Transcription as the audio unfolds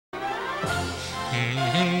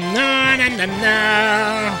na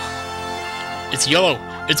na. It's yellow.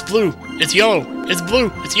 It's blue. It's yellow. It's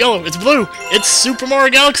blue. It's yellow. It's blue. It's Super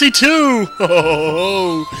Mario Galaxy 2. Ho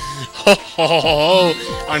ho ho ho ho ho.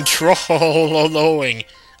 I'm trolling.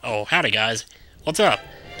 Oh, howdy guys. What's up?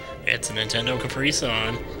 It's Nintendo Capri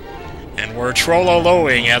Sun, and we're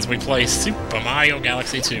trolloloing as we play Super Mario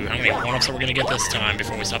Galaxy 2. How many one-ups are we gonna get this time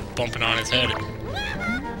before we stop bumping on his head?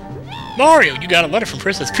 Mario, you got a letter from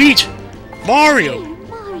Princess Peach! Mario!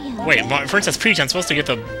 Wait, Princess Peach, I'm supposed to get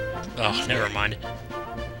the... Oh, never mind.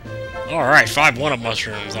 Alright, 5 one-up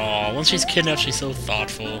mushrooms. Aw, once she's kidnapped, she's so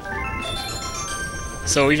thoughtful.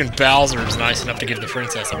 So even Bowser's nice enough to give the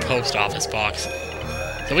princess a post office box.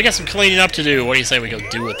 So we got some cleaning up to do. What do you say we go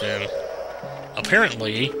do it then?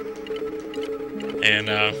 Apparently, and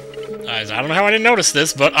I don't know how I didn't notice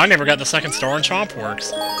this, but I never got the second star in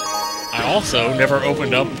Chompworks. I also never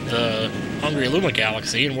opened up the Hungry Luma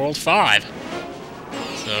Galaxy in World 5.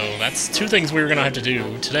 So that's 2 things we were gonna have to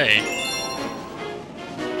do today.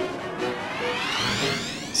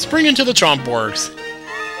 Spring into the Chompworks.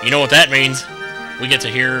 You know what that means? We get to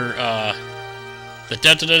hear the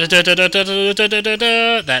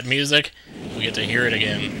that music. We get to hear it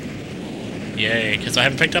again. Yay, because I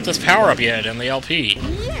haven't picked up this power-up yet in the LP.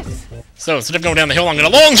 Yes. So, instead of going down the hill, I'm gonna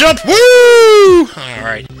long jump! Woo!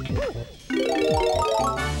 Alright.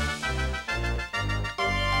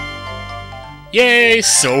 Yay!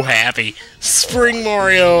 So happy. Spring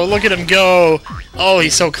Mario! Look at him go! Oh,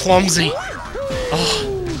 he's so clumsy. Oh.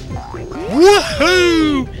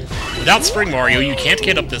 Woohoo! Without Spring Mario, you can't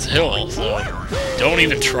get up this hill, so don't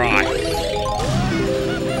even try.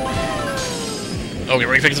 Okay,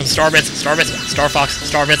 we're gonna pick some Star Bits, Star Bits, Star Fox,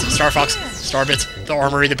 Star Bits, Star Fox, Star Bits, the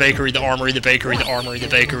Armory, the Bakery, the Armory, the Bakery, the Armory, the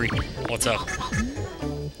Bakery. What's up?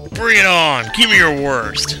 Bring it on! Give me your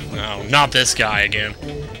worst! No, not this guy again.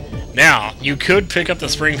 Now, you could pick up the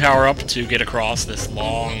spring power-up to get across this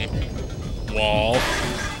long wall.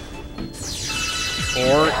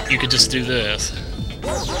 Or you could just do this.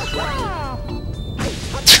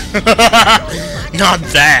 Not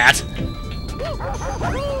that!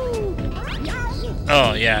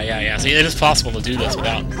 Oh, yeah. See, it is possible to do this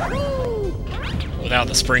without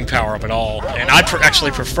the spring power-up at all. And I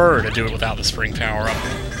actually prefer to do it without the spring power-up,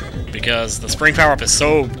 because the spring power-up is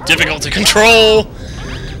so difficult to control!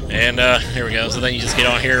 And, here we go. So then you just get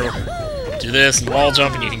on here, do this, and wall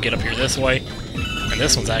jump, and you can get up here this way. And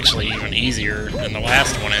this one's actually even easier than the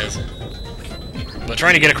last one is. But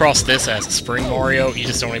trying to get across this as a Spring Mario, you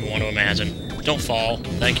just don't even want to imagine. Don't fall.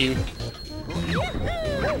 Thank you.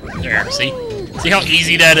 There, see? See how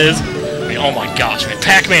easy that is? I mean, oh my gosh, man.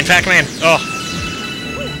 Pac-Man! Oh!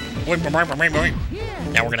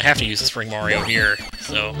 Now we're gonna have to use the Spring Mario here,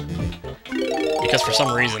 so... Because for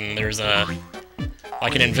some reason, there's a...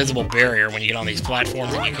 like an invisible barrier when you get on these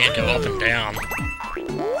platforms and you can't go up and down.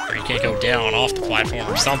 Or you can't go down off the platform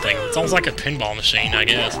or something. It's almost like a pinball machine, I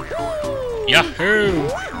guess. Yahoo!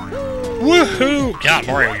 Woohoo! God,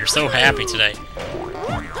 Mario, you're so happy today.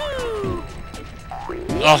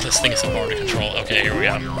 Oh, this thing is so hard to control. Okay, here we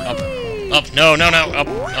go. Up. No, up.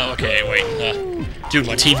 Oh, okay, wait. Dude,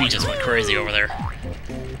 my TV just went crazy over there.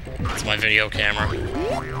 It's my video camera.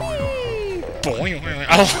 Boing.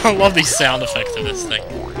 I love these sound effects of this thing.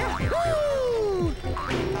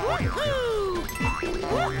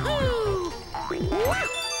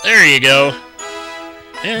 There you go.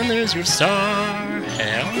 And there's your star.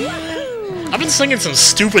 Hell yeah. I've been singing some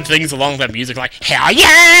stupid things along with that music, like hell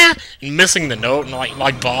yeah, and missing the note, and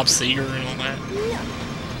like Bob Seger and all that.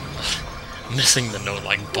 Missing the note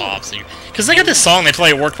like Bob Seger. Because they got this song they play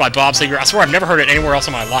at work by Bob Seger. I swear I've never heard it anywhere else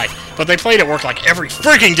in my life, but they play it at work like every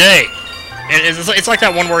freaking day. And it's like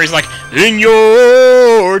that one where he's like, in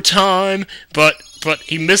your time, but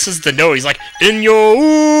he misses the note. He's like, in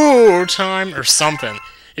your time, or something.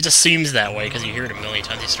 It just seems that way, because you hear it a million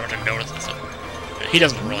times, you start to notice it. So he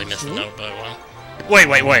doesn't really miss the note, but well.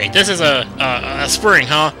 Wait. This is a spring,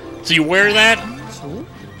 huh? So you wear that?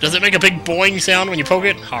 Does it make a big boing sound when you poke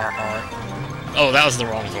it? Har. Oh, that was the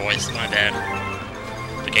wrong voice. My bad.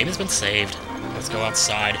 The game has been saved. Let's go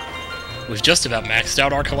outside. We've just about maxed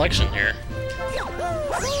out our collection here.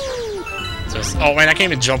 So oh man, I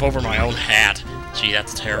can't even jump over my own hat. Gee,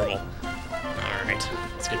 that's terrible. Alright,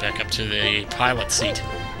 let's get back up to the pilot seat.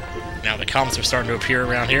 Now the comets are starting to appear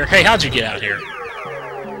around here. Hey, how'd you get out here?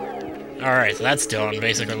 Alright, so that's done.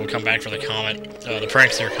 Basically, we'll come back for the comet, the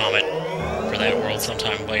Prankster Comet, for that world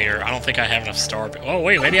sometime later. I don't think I have enough star... Oh,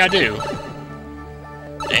 wait, maybe I do.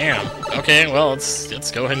 Damn. Okay, well,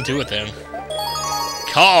 let's go ahead and do it then.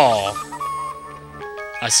 Call!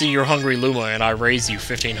 I see you're hungry, Luma, and I raise you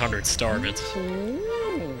 1,500 star bits.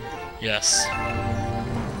 Yes.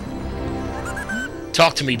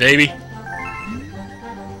 Talk to me, baby.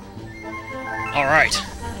 Alright.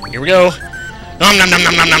 Here we go.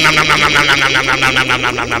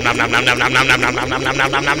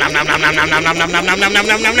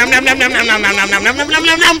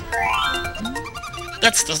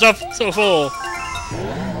 That's the stuff so full.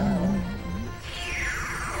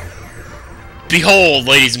 Behold,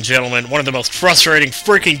 ladies and gentlemen, one of the most frustrating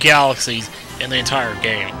freaking galaxies in the entire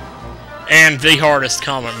game. And the hardest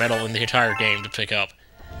comet medal in the entire game to pick up.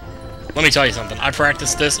 Let me tell you something. I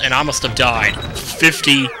practiced this, and I must have died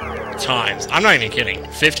 50 times. I'm not even kidding.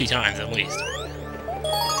 50 times, at least.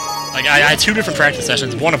 Like, I had 2 different practice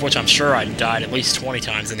sessions, one of which I'm sure I died at least 20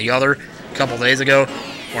 times, and the other, a couple days ago,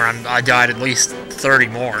 where I died at least 30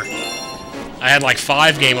 more. I had like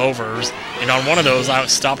 5 game overs, and on one of those I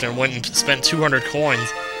stopped and went and spent 200 coins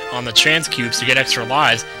on the chance cubes to get extra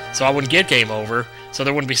lives, so I wouldn't get game over, so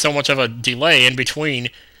there wouldn't be so much of a delay in between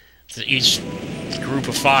each group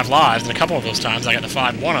of 5 lives, and a couple of those times I got the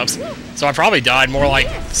 5 1-ups, so I probably died more like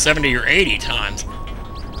 70 or 80 times.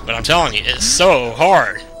 But I'm telling you, it's so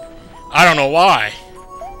hard. I don't know why.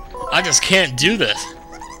 I just can't do this.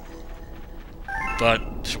 But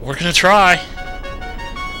we're gonna try.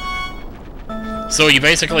 So you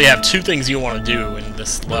basically have 2 things you want to do in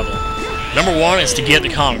this level. Number 1 is to get the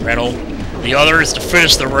comet medal. The other is to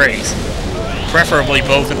finish the race. Preferably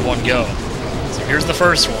both in one go. So here's the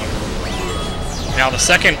first one. Now the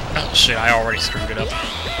second... Oh shit, I already screwed it up.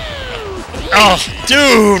 Oh,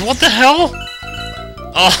 dude, what the hell?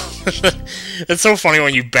 Oh, it's so funny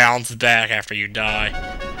when you bounce back after you die.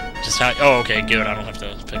 Just how... Oh, okay, good, I don't have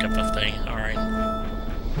to pick up the thing. Alright.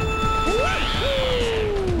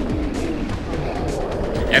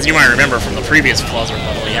 As you might remember from the previous Blizzard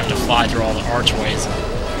level, you have to fly through all the archways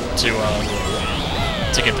to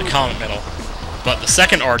get the comet medal. But the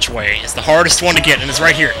second archway is the hardest one to get, and it's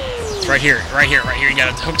right here. It's right here, right here, right here. You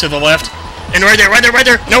gotta hook to the left. And right there, right there, right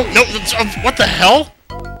there! No, no, what the hell?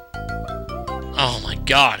 Oh my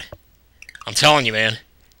god. I'm telling you, man.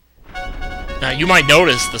 Now, you might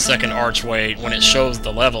notice the second archway when it shows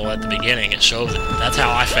the level at the beginning. It shows it. That's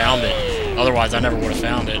how I found it. Otherwise, I never would have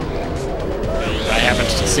found it. I happened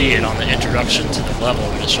to see it on the introduction to the level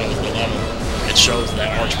when it shows the level. It shows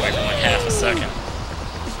that archway for like half a second.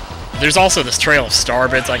 There's also this trail of star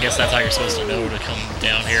bits. I guess that's how you're supposed to know to come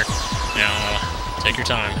down here. Now, take your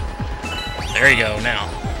time. There you go, now.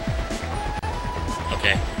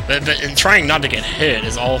 Okay. But in trying not to get hit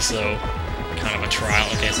is also kind of a trial.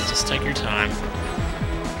 Okay, so just take your time.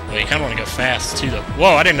 Well, you kind of want to go fast, too, though.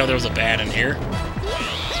 Whoa, I didn't know there was a bat in here. So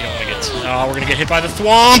you don't want to get... Oh, we're going to get hit by the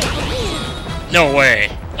thwomp! No way.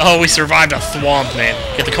 Oh, we survived a thwomp, man.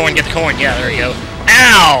 Get the coin, get the coin. Yeah, there you go.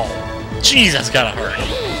 Ow! Jeez, that's gotta hurt.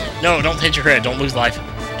 No, don't hit your head. Don't lose life.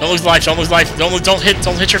 Don't lose life. Don't lose life. Don't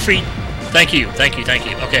hit your feet. Thank you. Thank you. Thank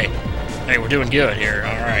you. Okay. Hey, we're doing good here.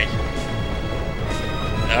 All right.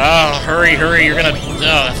 Oh, hurry, hurry. You're gonna... Oh,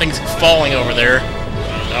 that thing's falling over there.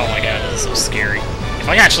 Oh my god, this is so scary. If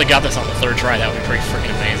I actually got this on the 3rd try, that would be pretty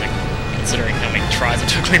freaking amazing, considering how many tries it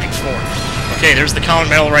took me before. Okay, there's the comet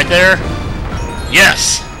medal right there.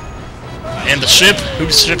 Yes! And the ship?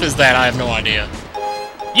 Whose ship is that? I have no idea.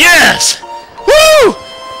 Yes! Woo!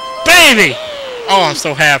 Baby! Oh, I'm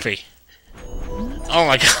so happy. Oh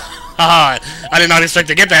my god. I did not expect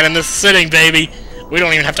to get that in this sitting, baby. We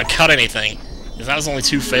don't even have to cut anything. If that was only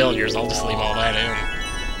 2 failures, I'll just leave all that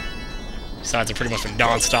in. Besides, I've pretty much been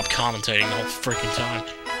non-stop commentating the whole freaking time.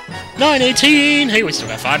 9:18! Hey, we still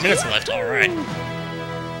got 5 minutes left. Alright.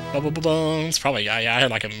 It's probably... I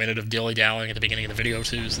had like a minute of dilly-dallying at the beginning of the video,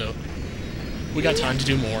 too, so... We got time to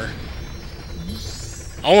do more.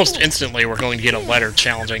 Almost instantly, we're going to get a letter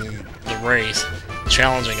challenging the race.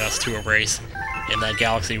 Challenging us to a race in that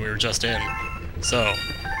galaxy we were just in. So...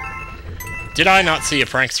 Did I not see a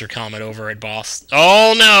prankster comet over at Boss?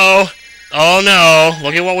 Oh no! Oh no!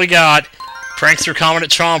 Look at what we got! Prankster comet at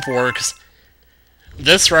Chompworks.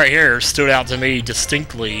 This right here stood out to me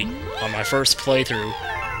distinctly on my first playthrough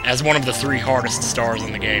as one of the 3 hardest stars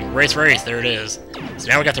in the game. Race, race, there it is. So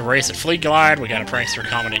now we got the race at Fleet Glide, we got a prankster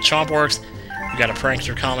comet at Chompworks, we got a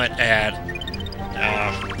prankster comet at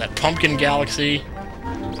that Pumpkin Galaxy.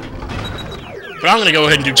 But I'm gonna go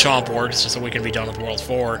ahead and do Chompworks just so we can be done with World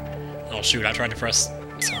 4. Oh shoot, I tried to press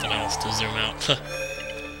something else to zoom out.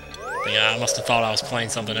 Yeah, I must have thought I was playing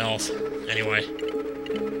something else. Anyway.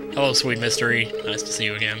 Hello, Sweet Mystery. Nice to see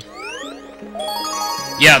you again.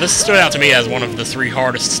 Yeah, this stood out to me as one of the 3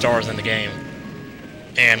 hardest stars in the game.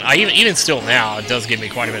 And even still now, it does give me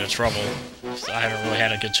quite a bit of trouble. So I haven't really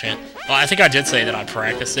had a good chance. Well, I think I did say that I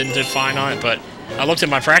practiced it and did fine on it, but I looked at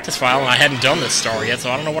my practice file and I hadn't done this star yet,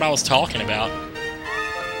 so I don't know what I was talking about.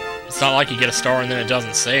 It's not like you get a star and then it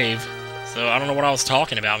doesn't save. So I don't know what I was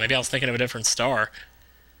talking about. Maybe I was thinking of a different star.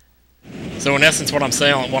 So in essence, what I'm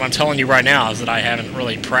telling you right now is that I haven't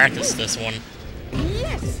really practiced this one.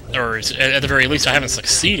 Or at the very least, I haven't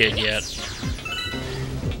succeeded yet.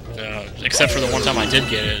 Except for the one time I did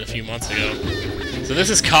get it a few months ago. So this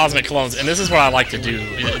is Cosmic Clones, and this is what I like to do.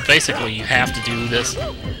 Basically, you have to do this,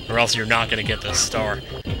 or else you're not going to get this star.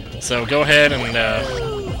 So go ahead and...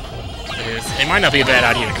 it might not be a bad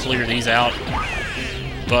idea to clear these out,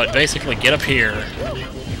 but basically get up here,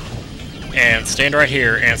 and stand right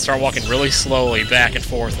here, and start walking really slowly back and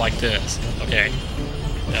forth like this. Okay.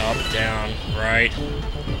 Up, down, right.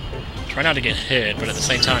 Try not to get hit, but at the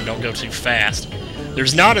same time, don't go too fast.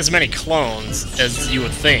 There's not as many clones as you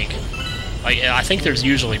would think. I think there's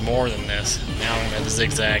usually more than this. Now I'm going to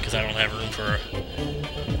zigzag because I don't have room for...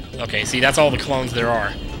 Okay, see, that's all the clones there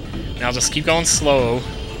are. Now just keep going slow.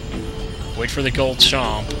 Wait for the gold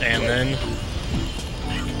chomp, and then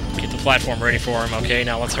get the platform ready for him. Okay,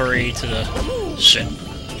 now let's hurry to the... Shit.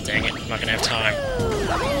 Dang it, I'm not going to have time.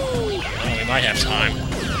 Oh, we might have time.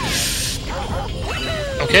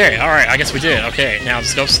 Okay, alright, I guess we did. Okay, now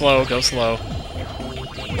just go slow, go slow.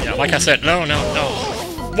 Yeah, like I said, no.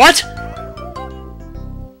 What?!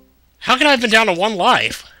 How could I have been down to 1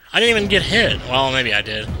 life? I didn't even get hit. Well, maybe I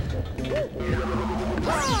did.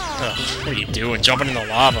 Ugh, what are you doing? Jumping in the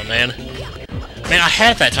lava, man. Man, I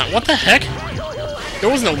had it that time. What the heck? There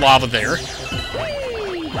was no lava there.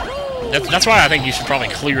 That's why I think you should probably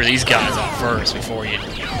clear these guys out first before you...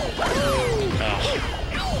 Oh.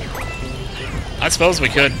 I suppose we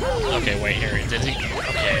could... Okay, wait, here. Did he...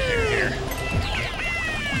 Okay, here.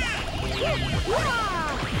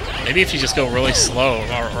 Maybe if you just go really slow,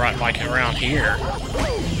 or like around here.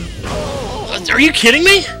 Are you kidding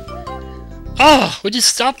me? Oh, would you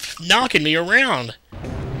stop knocking me around?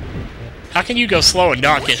 How can you go slow and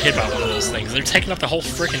not get hit by one of those things? They're taking up the whole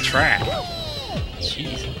frickin' track.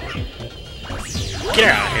 Jeez.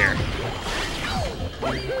 Get out of here.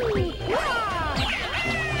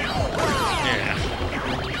 Yeah.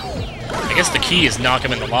 I guess the key is knock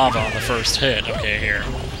him in the lava on the first hit. Okay, here.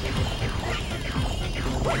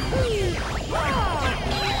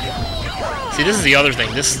 See, this is the other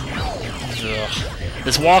thing. This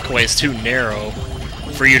walkway is too narrow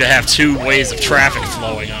for you to have 2 ways of traffic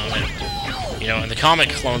flowing on it. You know, and the comic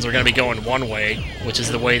clones are going to be going one way, which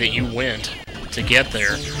is the way that you went to get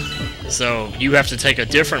there. So you have to take a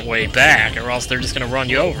different way back, or else they're just going to run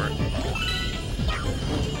you over.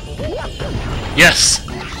 Yes!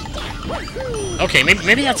 Okay,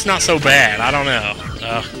 maybe that's not so bad. I don't know.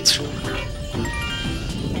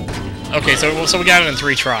 Okay, so we got it in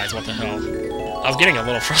 3 tries. What the hell? I was getting a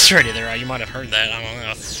little frustrated there. You might have heard that. I don't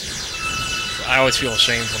know. I always feel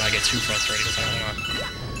ashamed when I get too frustrated. So I don't know.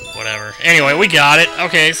 Whatever. Anyway, we got it.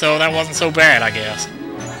 Okay, so that wasn't so bad, I guess.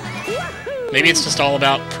 Maybe it's just all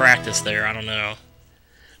about practice there. I don't know.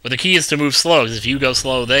 But the key is to move slow, because if you go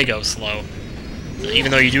slow, they go slow.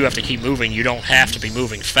 Even though you do have to keep moving, you don't have to be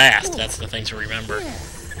moving fast. That's the thing to remember.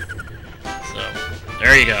 So,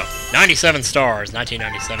 there you go. 97 stars.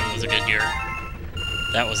 1997 was a good year.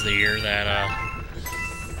 That was the year that, I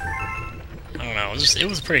don't know, it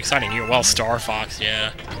was a pretty exciting year. Well, Star Fox,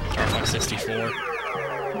 yeah. Star Fox 64.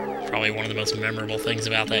 Probably one of the most memorable things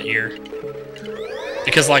about that year.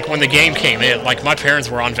 Because, like, when the game came in, like, my parents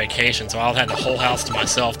were on vacation, so I had the whole house to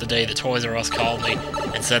myself the day that Toys R Us called me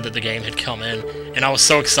and said that the game had come in. And I was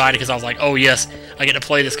so excited because I was like, oh, yes, I get to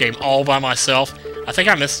play this game all by myself. I think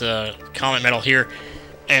I missed a comment medal here.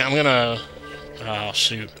 And I'm gonna... Oh,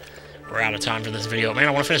 shoot. We're out of time for this video. Man,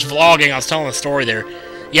 I want to finish vlogging. I was telling a story there.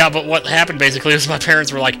 Yeah, but what happened basically was my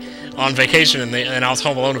parents were like on vacation and I was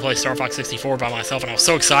home alone to play Star Fox 64 by myself, and I was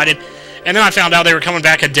so excited. And then I found out they were coming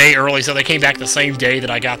back a day early, so they came back the same day that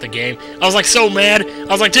I got the game. I was like so mad. I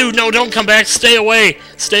was like, dude, no, don't come back. Stay away.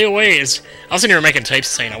 Stay away. I was sitting here making tapes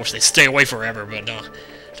saying I wish they'd stay away forever, but no,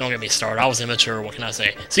 don't get me started. I was immature. What can I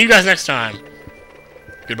say? See you guys next time.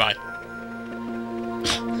 Goodbye.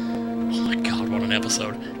 Oh my god, what an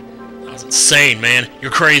episode. That was insane, man.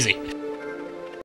 You're crazy.